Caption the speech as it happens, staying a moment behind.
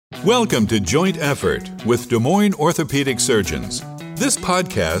Welcome to Joint Effort with Des Moines Orthopedic Surgeons. This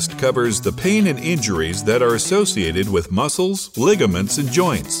podcast covers the pain and injuries that are associated with muscles, ligaments, and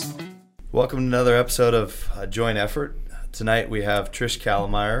joints. Welcome to another episode of Joint Effort. Tonight we have Trish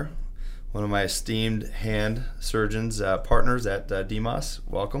Kallemeyer, one of my esteemed hand surgeons, partners at DMOS.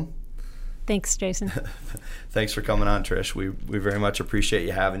 Welcome. Thanks, Jason. Thanks for coming on, Trish. We very much appreciate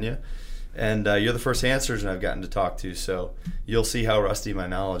you having you. And you're the first hand surgeon I've gotten to talk to, so you'll see how rusty my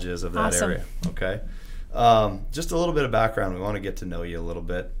knowledge is of that Awesome. area. Okay. Just a little bit of background. We want to get to know you a little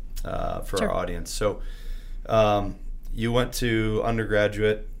bit for Sure. our audience. So you went to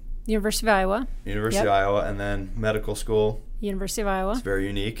undergraduate, University of Iowa. University of Iowa, and then medical school. University of Iowa. It's very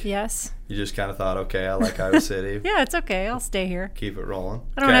unique. Yes. You just kind of thought, okay, I like Iowa City. Yeah, it's okay. I'll stay here. Keep it rolling.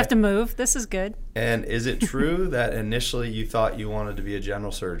 I don't have to move. This is good. And is it true that initially you thought you wanted to be a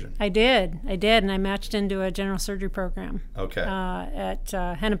general surgeon? I did, and I matched into a general surgery program. Okay. At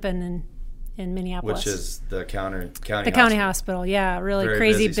Hennepin in Minneapolis. Which is the county hospital. Yeah, really Very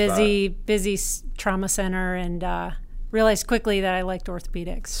crazy, busy trauma center, and realized quickly that I liked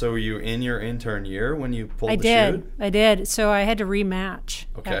orthopedics. So were you in your intern year when you pulled I the did. chute? I did. So I had to rematch,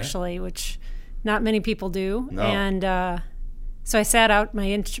 Okay. actually, which not many people do. No. And so I sat out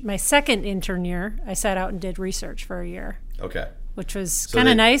my second intern year. I sat out and did research for a year, Okay. which was So kind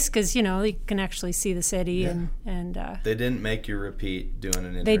they- of nice because, you can actually see the city. Yeah. And They didn't make you repeat doing an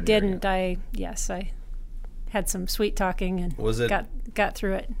intern they year didn't. again. I had some sweet talking and got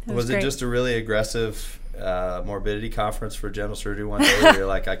through it. Was it great. just a really aggressive morbidity conference for general surgery one day where you're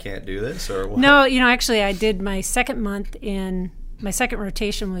like, I can't do this? Or what? No, actually I did my second month my second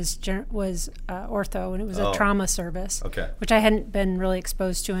rotation was ortho, and it was a trauma service, Okay. which I hadn't been really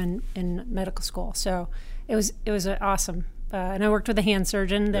exposed to in medical school. So it was awesome. And I worked with a hand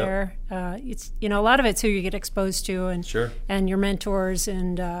surgeon there. It's a lot of it's who you get exposed to and Sure. and your mentors,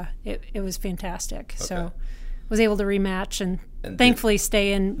 and it was fantastic. Okay. So was able to rematch and And thankfully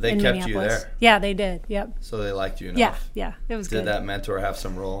stay in they kept you Minneapolis. there? Yeah, they did. Yep. So they liked you enough? Yeah, it was Did good. that mentor have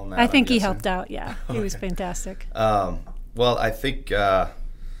some role in that? I think I'm he guessing? helped out. Yeah, he was fantastic. Well, I think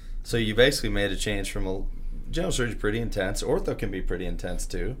so. You basically made a change from general surgery, pretty intense. Ortho can be pretty intense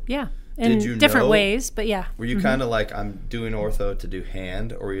too. Yeah, in Did you different know- ways, but yeah. Were you kind of like, I'm doing ortho to do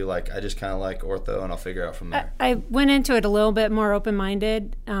hand, or were you like, I just kind of like ortho and I'll figure out from there? I went into it a little bit more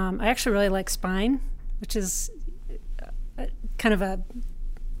open-minded. I actually really like spine, which is kind of a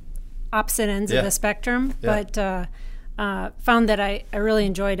opposite ends of the spectrum, but found that I really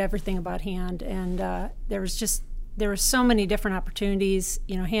enjoyed everything about hand, and there were so many different opportunities.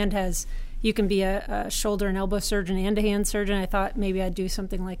 Hand has, you can be a shoulder and elbow surgeon and a hand surgeon. I thought maybe I'd do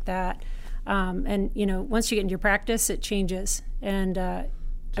something like that, and once you get into your practice, it changes, and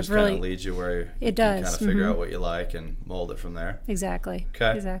Just I've really kind of leads you where you it can does kind of figure out what you like and mold it from there. exactly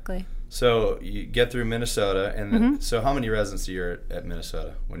Okay. So you get through Minnesota, and then, so how many residents a year at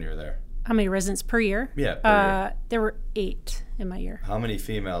Minnesota when you were there? How many residents per year? Yeah, per year. There were 8 in my year. How many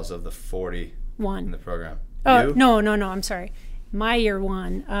females of the 40 in One. the program? Oh, You? no, I'm sorry. My year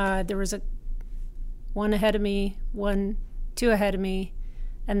one, there was one ahead of me, two ahead of me,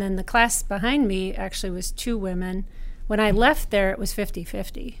 and then the class behind me actually was 2 women. When I left there, it was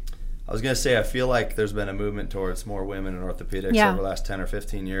 50-50. I was going to say, I feel like there's been a movement towards more women in orthopedics Yeah. over the last 10 or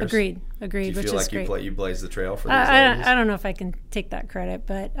 15 years. Agreed, Do you which feel is like great. you blazed the trail for these I ladies? don't know if I can take that credit,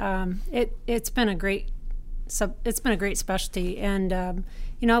 but it's been a great specialty, and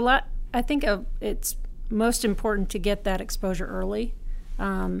I think it's most important to get that exposure early.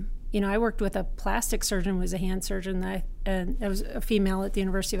 I worked with a plastic surgeon, who was a hand surgeon, and it was a female at the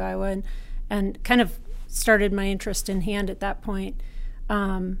University of Iowa, and kind of started my interest in hand at that point.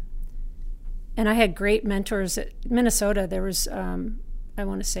 And I had great mentors at Minnesota. There was, I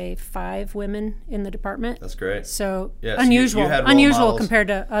want to say, 5 women in the department. That's great. So Yeah, so you unusual, had role models. compared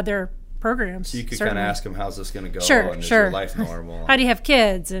to other programs. So you could certainly. kind of ask them, how's this going to go? Sure, and is sure. your life normal? How do you have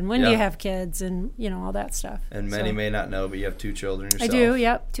kids, and when do Yeah. you have kids, and all that stuff. And many So, may not know, but you have 2 children yourself. I do.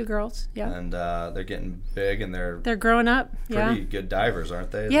 Yep, 2 girls. Yep, And they're getting big, and they're they're growing up. pretty good divers, aren't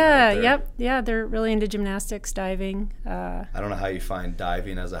they? Isn't Yeah. that what Yep. Yeah, they're really into gymnastics, diving. I don't know how you find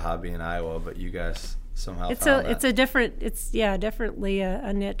diving as a hobby in Iowa, but you guys somehow It's found that. definitely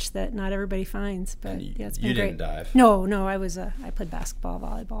a niche that not everybody finds. But And yeah, it's been you great. didn't dive? No, I played basketball,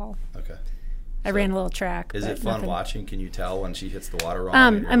 volleyball. Okay. I ran a little track. Is but it fun nothing. watching? Can you tell when she hits the water wrong?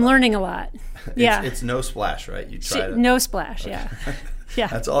 and you're I'm like- learning a lot. Yeah. It's no splash, right? You try to. No splash. Yeah. Yeah.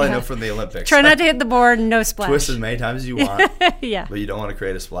 That's all I yeah. know from the Olympics. Try not to hit the board and no splash. Twist as many times as you want, Yeah. but you don't want to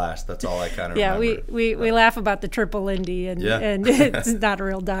create a splash. That's all I kind of Yeah, remember. we laugh about the triple Lindy, and Yeah. and it's not a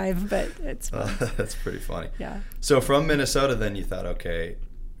real dive, but it's fun. That's pretty funny. Yeah. So from Minnesota, then you thought, okay,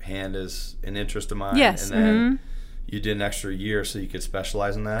 hand is an interest of mine. Yes. And then you did an extra year so you could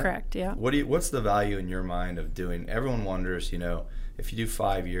specialize in that. Correct. Yeah. What's the value in your mind of doing? Everyone wonders, if you do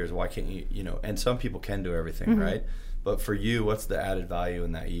 5 years, why can't you, and some people can do everything, right? But for you, what's the added value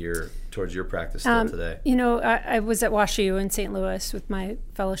in that year towards your practice still today? I was at WashU in St. Louis with my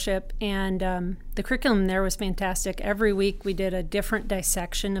fellowship, and the curriculum there was fantastic. Every week we did a different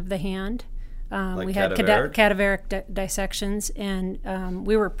dissection of the hand. We had cadaveric dissections, and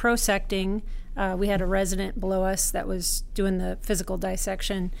we were prosecting. We had a resident below us that was doing the physical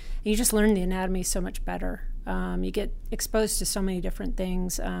dissection. And you just learn the anatomy so much better. You get exposed to so many different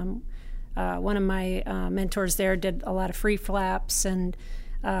things. One of my mentors there did a lot of free flaps and.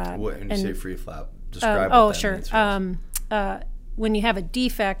 When you say free flap, describe. What that means. When you have a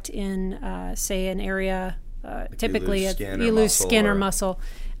defect in, say, an area, typically you lose skin or muscle.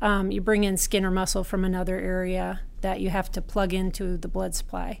 You bring in skin or muscle from another area that you have to plug into the blood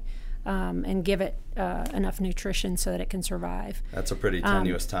supply. And give it enough nutrition so that it can survive. That's a pretty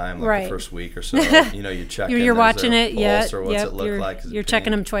tenuous time, right. The first week or so. You check. You're watching it, or what's it look like? You're checking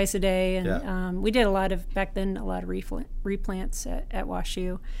them twice a day, and we did a lot of replants at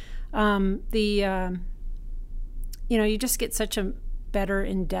WashU. You just get such a better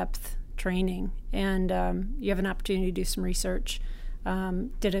in-depth training, and you have an opportunity to do some research.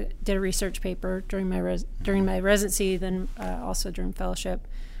 Did a research paper during my residency, then also during fellowship.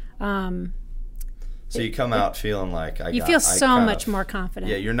 So you come out feeling like you feel so much more confident.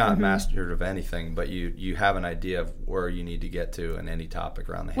 Yeah, you're not mastered of anything, but you have an idea of where you need to get to in any topic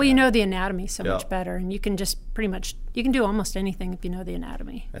around the hand. Well, you know the anatomy so much better, and you can just you can do almost anything if you know the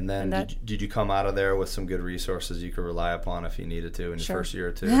anatomy. And then did you come out of there with some good resources you could rely upon if you needed to in your first year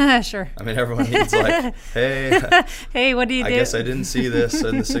or two? Sure. I mean, everyone needs hey, what do you do? I guess I didn't see this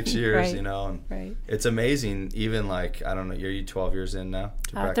in the 6 years, right. Right. It's amazing, even I don't know, are you 12 years in now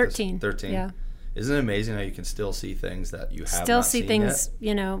to practice? 13. Yeah. Isn't it amazing how you can still see things that you have still not see seen things,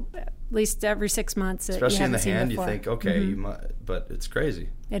 yet? At least every 6 months. Especially in the hand, before. you think, okay, you might, but it's crazy.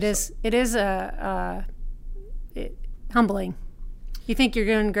 It is humbling. You think you're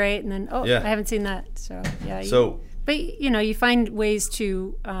doing great, and then I haven't seen that. So yeah. But you find ways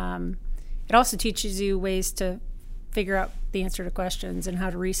to. It also teaches you ways to figure out the answer to questions and how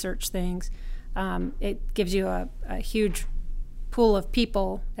to research things. It gives you a huge pool of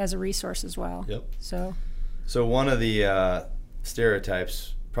people as a resource as well. Yep. So one of the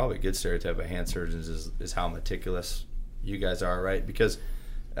stereotypes, probably a good stereotype of hand surgeons, is how meticulous you guys are, right? Because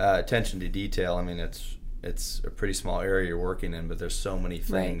attention to detail, I mean, it's a pretty small area you're working in, but there's so many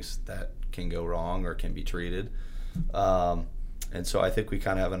things that can go wrong or can be treated. And so I think we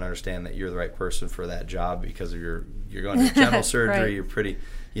kind of have an understanding that you're the right person for that job because of you're going to general surgery. Right. You're pretty,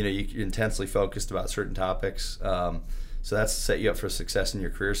 you're intensely focused about certain topics. So that's set you up for success in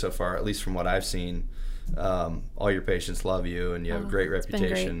your career so far, at least from what I've seen. All your patients love you, and you have a great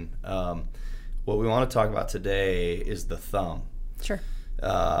reputation. What we want to talk about today is the thumb. Sure.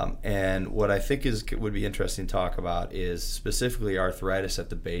 And what I think would be interesting to talk about is specifically arthritis at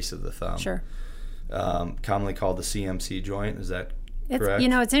the base of the thumb. Sure. Commonly called the CMC joint. Is that correct?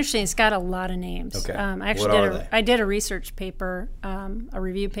 It's interesting. It's got a lot of names. Okay. I did a research paper, a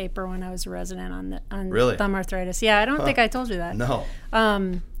review paper when I was a resident on really? Thumb arthritis. Yeah, I don't think I told you that. No.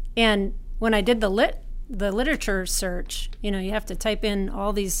 And when I did the literature search, you have to type in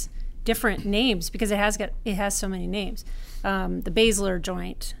all these different names because it has so many names. The basilar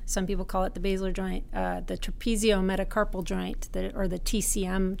joint, some people call it the basilar joint, the trapeziometacarpal joint, or the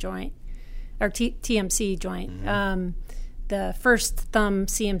TCM joint, or TMC joint. The first thumb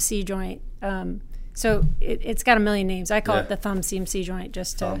CMC joint. So it's got a million names. I call it the thumb CMC joint.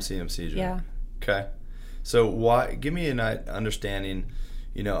 Thumb CMC joint. Yeah. Okay. So give me an understanding.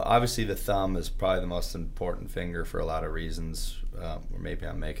 Obviously the thumb is probably the most important finger for a lot of reasons. Or maybe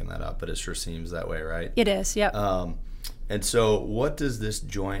I'm making that up, but it sure seems that way, right? It is. Yep. And so what does this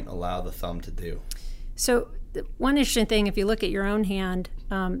joint allow the thumb to do? So one interesting thing, if you look at your own hand,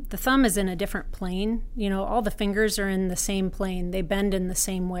 the thumb is in a different plane. All the fingers are in the same plane. They bend in the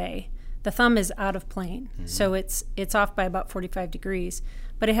same way. The thumb is out of plane, so it's off by about 45 degrees,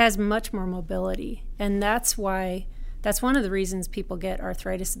 but it has much more mobility, and that's one of the reasons people get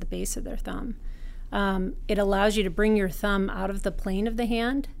arthritis at the base of their thumb. It allows you to bring your thumb out of the plane of the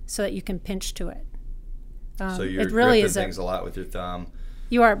hand so that you can pinch to it. So you're gripping things a lot with your thumb.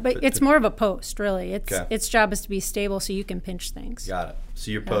 You are, but it's more of a post, really. Its job is to be stable so you can pinch things. Got it. So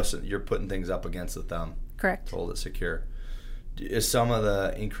you're putting things up against the thumb. Correct. To hold it secure. Is some of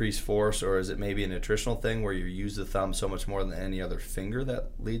the increased force, or is it maybe a nutritional thing where you use the thumb so much more than any other finger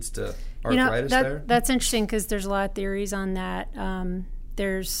that leads to arthritis there? That's interesting because there's a lot of theories on that.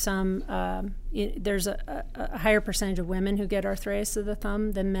 there's some there's a higher percentage of women who get arthritis of the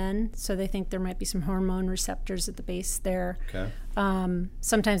thumb than men, so they think there might be some hormone receptors at the base there. Okay.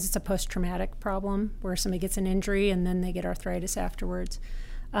 Sometimes it's a post-traumatic problem where somebody gets an injury and then they get arthritis afterwards.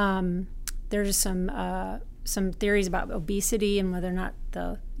 There's some theories about obesity and whether or not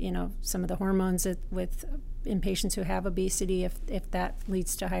some of the hormones in patients who have obesity, if that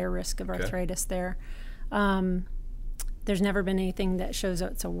leads to higher risk of arthritis there. There's never been anything that shows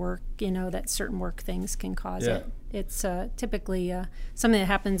it's a work, that certain work things can cause it. It's typically something that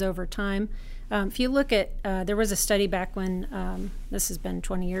happens over time. If you look at, there was a study back when, this has been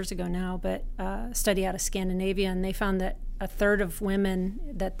 20 years ago now, but a study out of Scandinavia, and they found that a third of women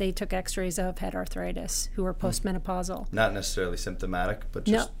that they took x-rays of had arthritis who were postmenopausal. Not necessarily symptomatic, but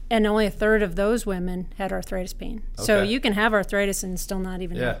just... No, and only a third of those women had arthritis pain. Okay. So you can have arthritis and still not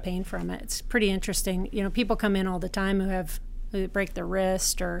even have pain from it. It's pretty interesting. People come in all the time who break their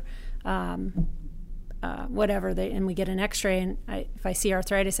wrist or whatever, and we get an x-ray, and if I see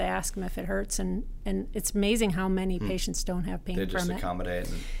arthritis, I ask them if it hurts, and it's amazing how many patients don't have pain from it. They just accommodate.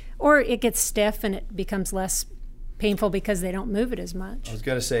 Or it gets stiff and it becomes less painful because they don't move it as much. I was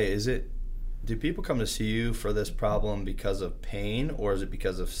going to say, do people come to see you for this problem because of pain, or is it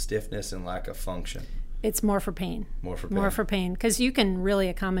because of stiffness and lack of function? It's more for pain. More for pain, because you can really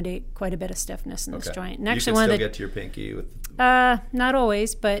accommodate quite a bit of stiffness in this joint. And actually, you can still get to your pinky with... not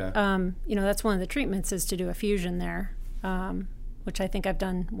always, but that's one of the treatments is to do a fusion there, which I think I've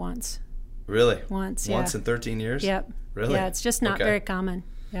done once. Really? Once in 13 years? Yep. Really? Yeah, it's just not very common.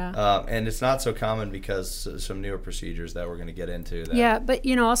 Yeah. And it's not so common because some newer procedures that we're going to get into. Yeah, but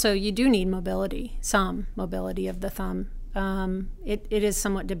also you do need mobility, some mobility of the thumb. It is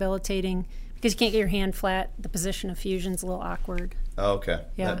somewhat debilitating because you can't get your hand flat. The position of fusion's a little awkward. Oh, okay.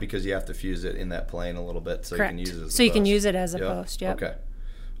 Yeah. Because you have to fuse it in that plane a little bit so Correct. You can use it as a post. So you can use it as a post, yep. Okay.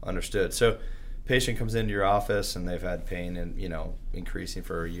 Understood. So patient comes into your office and they've had pain and, increasing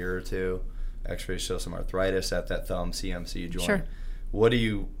for a year or two. X-rays show some arthritis at that thumb CMC joint. Sure. What do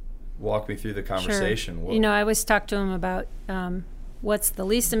you walk me through the conversation? Sure. I always talk to them about what's the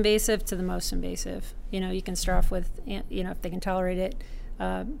least invasive to the most invasive. You can start off with, if they can tolerate it,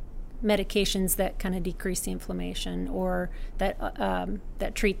 medications that kind of decrease the inflammation or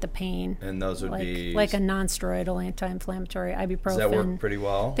that treat the pain. And those would be? Like a non-steroidal anti-inflammatory, ibuprofen. Does that work pretty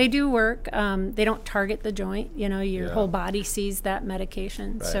well? They do work. They don't target the joint. Your whole body sees that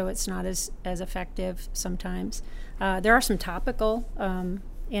medication, right. So it's not as effective sometimes. There are some topical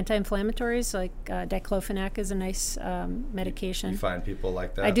anti-inflammatories, like diclofenac is a nice medication. You find people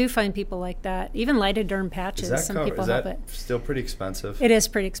like that? I do find people like that. Even lidoderm patches, some people have it. Is that still pretty expensive? It is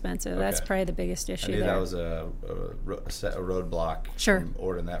pretty expensive. Okay. That's probably the biggest issue there. I knew that was a roadblock. Sure. From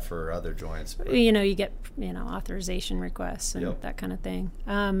ordering that for other joints. But. You get authorization requests and that kind of thing.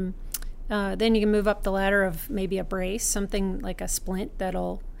 Then you can move up the ladder of maybe a brace, something like a splint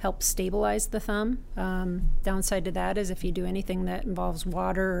that'll help stabilize the thumb. Downside to that is if you do anything that involves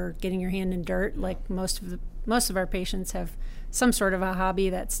water or getting your hand in dirt, like most of our patients have some sort of a hobby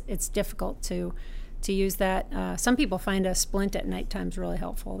it's difficult to use that. Some people find a splint at nighttime is really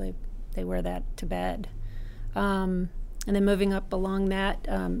helpful. They wear that to bed. And then moving up along that,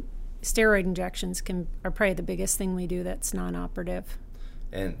 steroid injections are probably the biggest thing we do that's non-operative.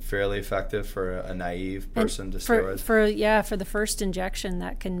 And fairly effective for a naive person to steroids? For the first injection,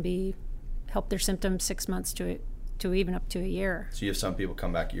 that can help their symptoms 6 months to even up to a year. So you have some people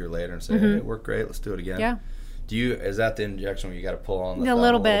come back a year later and say, hey, it worked great, let's do it again. Yeah. Is that the injection where you got to pull on the thumb a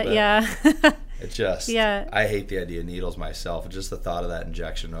little bit? Yeah. It's just, I hate the idea of needles myself. Just the thought of that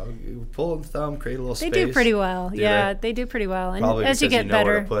injection. You pull on the thumb, create a little space. They do pretty well. They do pretty well. And probably as you get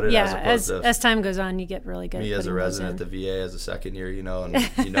better, where to put it, as time goes on, you get really good. Me as a resident at the VA as a second year, and you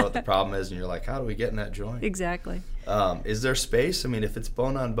know what the problem is, and you're like, how do we get in that joint? Exactly. Is there space? I mean, if it's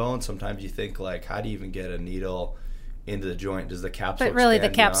bone on bone, sometimes you think like, how do you even get a needle into the joint? Does the capsule expand? But really, the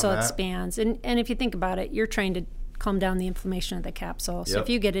capsule expands, and if you think about it, you're trying to calm down the inflammation of the capsule. So if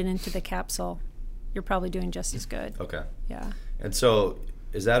you get it into the capsule, you're probably doing just as good. Okay. Yeah. And so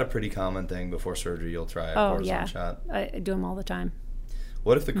is that a pretty common thing before surgery? You'll try a cortisone shot? I do them all the time.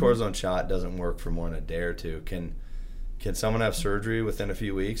 What if the cortisone shot doesn't work for more than a day or two? Can someone have surgery within a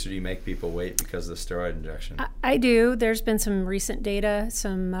few weeks, or do you make people wait because of the steroid injection? I do. There's been some recent data,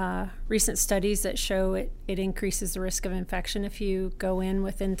 some recent studies that show it increases the risk of infection if you go in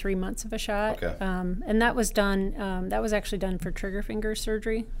within 3 months of a shot. Okay. And that was done. That was actually done for trigger finger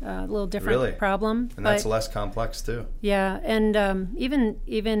surgery. A little different problem. And that's less complex too. Yeah, and even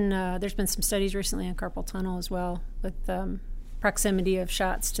there's been some studies recently on carpal tunnel as well with proximity of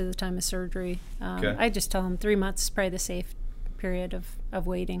shots to the time of surgery. I just tell them 3 months is probably the safe period of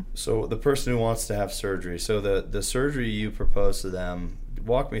waiting. So the person who wants to have surgery, so the surgery you propose to them,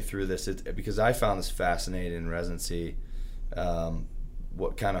 walk me through this, because I found this fascinating in residency.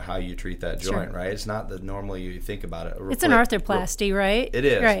 What kind of how you treat that joint, right? It's not that normally you think about it. It's an arthroplasty, right? It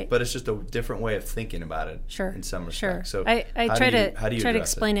is, right. But it's just a different way of thinking about it. Sure. In some respects. So I try to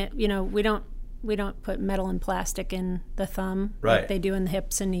explain it. You know, we don't put metal and plastic in the thumb like they do in the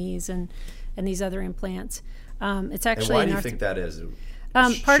hips and knees and these other implants. It's actually. And why do you think that is?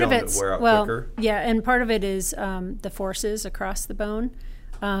 Part of it's wear out quicker? Yeah, and part of it is the forces across the bone.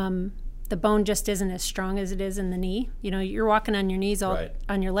 The bone just isn't as strong as it is in the knee. You know, you're walking on your knees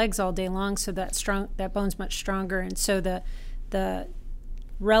on your legs all day long, so that bone's much stronger, and so the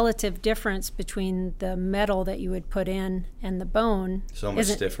relative difference between the metal that you would put in and the bone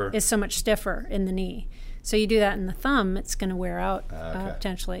is so much stiffer in the knee. So you do that in the thumb, it's going to wear out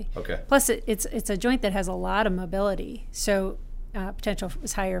potentially. Okay. Plus, it's a joint that has a lot of mobility, so potential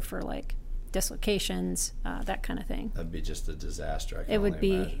is higher for like dislocations, that kind of thing. That'd be just a disaster. It would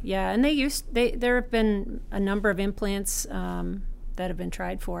be, imagine. Yeah. And there have been a number of implants that have been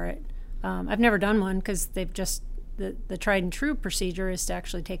tried for it. I've never done one because they've just the tried and true procedure is to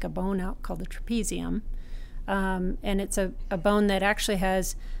actually take a bone out called the trapezium, and it's a bone that actually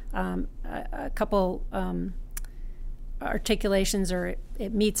has a couple articulations, or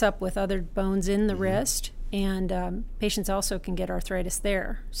it meets up with other bones in the wrist, and patients also can get arthritis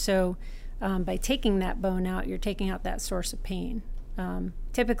there. So by taking that bone out, you're taking out that source of pain.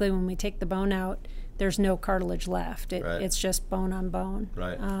 Typically, when we take the bone out, there's no cartilage left. It's just bone on bone.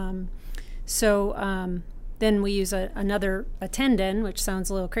 Right. Then we use a tendon, which sounds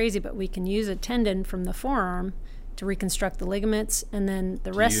a little crazy, but we can use a tendon from the forearm to reconstruct the ligaments, and then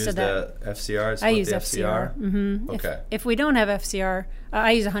the rest of that. Do you use the FCR? I use FCR. Mm-hmm. Okay. If we don't have FCR,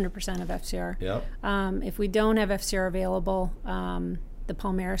 I use 100% of FCR. Yep. If we don't have FCR available, the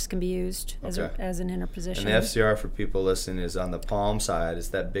palmaris can be used as an interposition. And the FCR, for people listening, is on the palm side. It's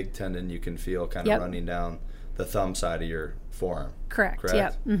that big tendon you can feel kind of running down the thumb side of your forearm. Correct?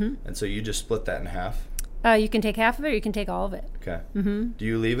 Yeah. Mm-hmm. And so you just split that in half? You can take half of it, or you can take all of it. Okay. Mm-hmm. Do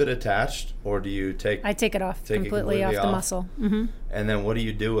you leave it attached, or do you take? I take it off completely off the muscle. Mm-hmm. And then what do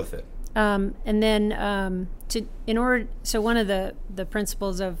you do with it? And then so one of the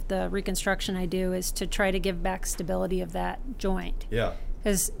principles of the reconstruction I do is to try to give back stability of that joint. Yeah.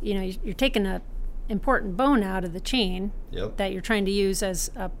 Because you're taking a important bone out of the chain that you're trying to use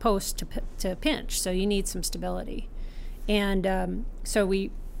as a post to pinch. So you need some stability, and so we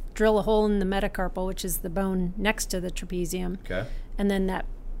drill a hole in the metacarpal, which is the bone next to the trapezium. Okay. And then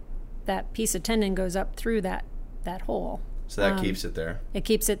that piece of tendon goes up through that hole. So that keeps it there. It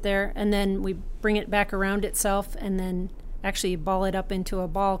keeps it there, and then we bring it back around itself, and then actually ball it up into a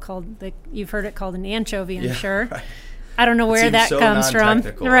ball called you've heard it called an anchovy, I'm sure. Right. I don't know where that comes from.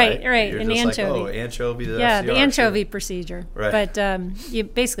 Right. You're an just anchovy. Like, anchovy. The anchovy procedure. Right. But you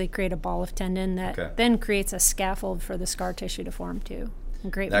basically create a ball of tendon that then creates a scaffold for the scar tissue to form to.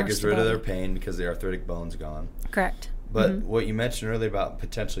 That gets rid of their pain because the arthritic bone's gone. Correct. But what you mentioned earlier about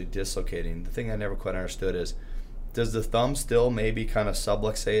potentially dislocating, the thing I never quite understood is, does the thumb still maybe kind of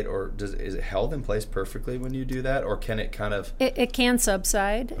subluxate, or is it held in place perfectly when you do that, or can it kind of... It can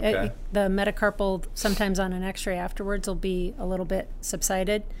subside. Okay. The metacarpal, sometimes on an x-ray afterwards, will be a little bit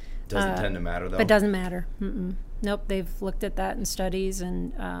subsided. Doesn't tend to matter, though? But it doesn't matter. Nope, they've looked at that in studies,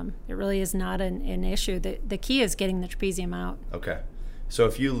 and it really is not an issue. The key is getting the trapezium out. Okay. So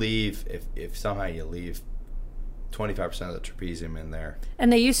if you leave, if somehow you leave 25% of the trapezium in there,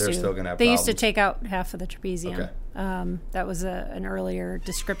 and they're still going to have they problems. used to take out half of the trapezium. Okay. That was an earlier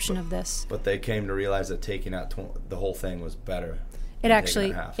description of this. But they came to realize that taking out the whole thing was better.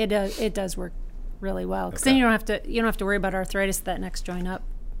 It does work really well, because then you don't have to worry about arthritis at that next joint up.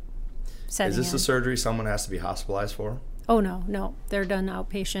 Is this a surgery someone has to be hospitalized for? Oh no, they're done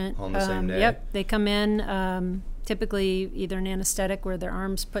outpatient. On the same day. Yep, they come in. Typically either an anesthetic where their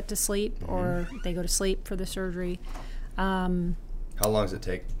arm's put to sleep, or they go to sleep for the surgery. How long does it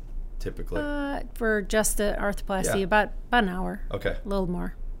take typically? For just the arthroplasty, about an hour. Okay. A little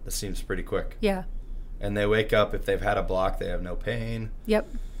more. That seems pretty quick. Yeah. And they wake up, if they've had a block, they have no pain. Yep.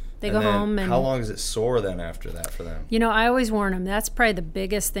 They go home. And how long is it sore then after that for them? I always warn them. That's probably the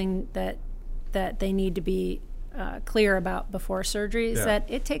biggest thing that they need to be clear about before surgery, is that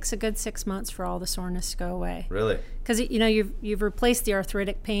it takes a good 6 months for all the soreness to go away. Really? Because you've replaced the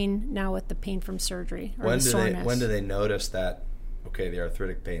arthritic pain now with the pain from surgery, or the soreness. When do they notice that? Okay, the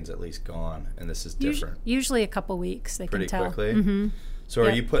arthritic pain's at least gone, and this is different. Usually a couple weeks. They pretty can tell. Quickly. Mm-hmm. So are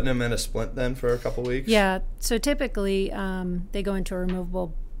you putting them in a splint then for a couple weeks? Yeah. So typically they go into a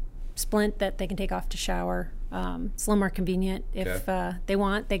removable splint that they can take off to shower. It's a little more convenient. If they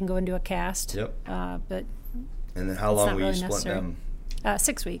want, they can go into a cast. Yep. But and then how long will you split them?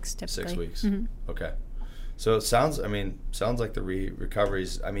 6 weeks, typically. 6 weeks. Mm-hmm. Okay. So it sounds like the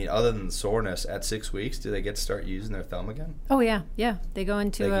recoveries, other than the soreness, at 6 weeks, do they get to start using their thumb again? Oh, yeah. They go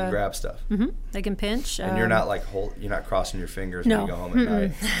into... They can grab stuff. Mm-hmm. They can pinch. And you're not like you're not crossing your fingers when you go home at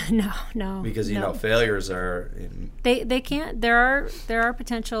night. No. Because failures are... They can't... There are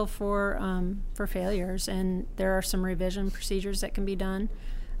potential for failures, and there are some revision procedures that can be done.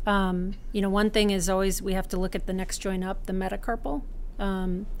 One thing is always we have to look at the next joint up, the metacarpal.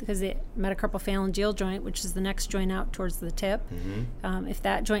 Because the metacarpal phalangeal joint, which is the next joint out towards the tip, if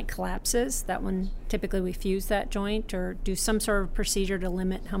that joint collapses, that one, typically we fuse that joint or do some sort of procedure to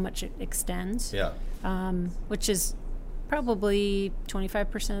limit how much it extends, which is probably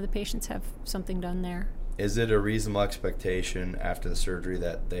 25% of the patients have something done there. Is it a reasonable expectation after the surgery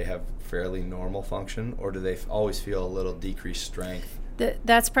that they have fairly normal function, or do they always feel a little decreased strength?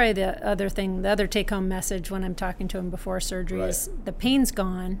 That's probably the other thing, the other take-home message when I'm talking to them before surgery is the pain's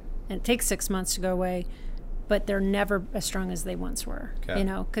gone, and it takes 6 months to go away, but they're never as strong as they once were,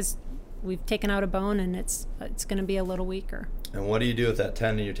 because we've taken out a bone, and it's going to be a little weaker. And what do you do with that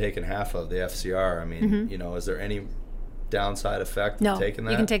tendon you're taking half of, the FCR? Is there any downside effect of taking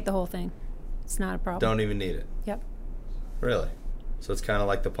that? No, you can take the whole thing. It's not a problem. Don't even need it? Yep. Really? So it's kind of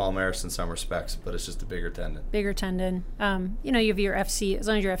like the palmaris in some respects, but it's just a bigger tendon. Bigger tendon. You have your FC, as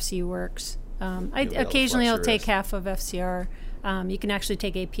long as your FC works. I occasionally will take half of FCR. You can actually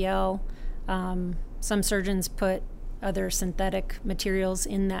take APL. Some surgeons put other synthetic materials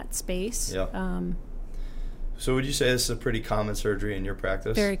in that space. Yeah. So would you say this is a pretty common surgery in your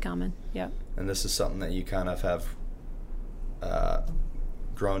practice? Very common, yeah. And this is something that you kind of have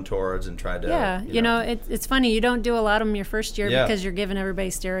grown towards and tried to... Yeah, it's funny. You don't do a lot of them your first year because you're giving everybody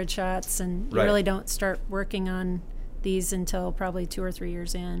steroid shots, and you really don't start working on these until probably 2 or 3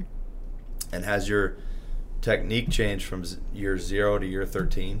 years in. And has your technique changed from year 0 to year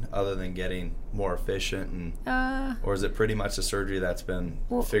 13, other than getting more efficient? Or is it pretty much a surgery that's been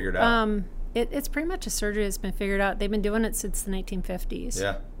figured out? It's pretty much a surgery that's been figured out. They've been doing it since the 1950s.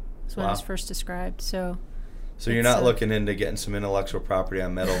 Yeah. That's when it was first described. So you're not looking into getting some intellectual property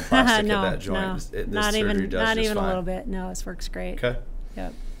on metal and plastic at that joint? No, not even a little bit. No, this works great. Okay.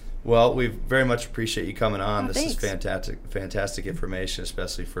 Yep. Well, we very much appreciate you coming on. This thanks. is fantastic information,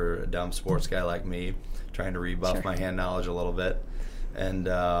 especially for a dumb sports guy like me, trying to rebuff my hand knowledge a little bit. And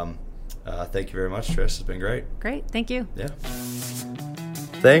thank you very much, Trish. It's been great. Great. Thank you. Yeah.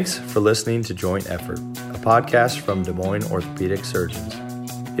 Thanks for listening to Joint Effort, a podcast from Des Moines Orthopedic Surgeons.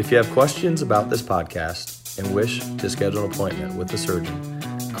 If you have questions about this podcast and wish to schedule an appointment with a surgeon,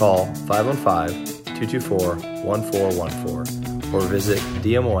 call 515-224-1414 or visit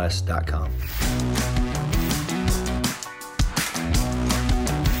dmos.com.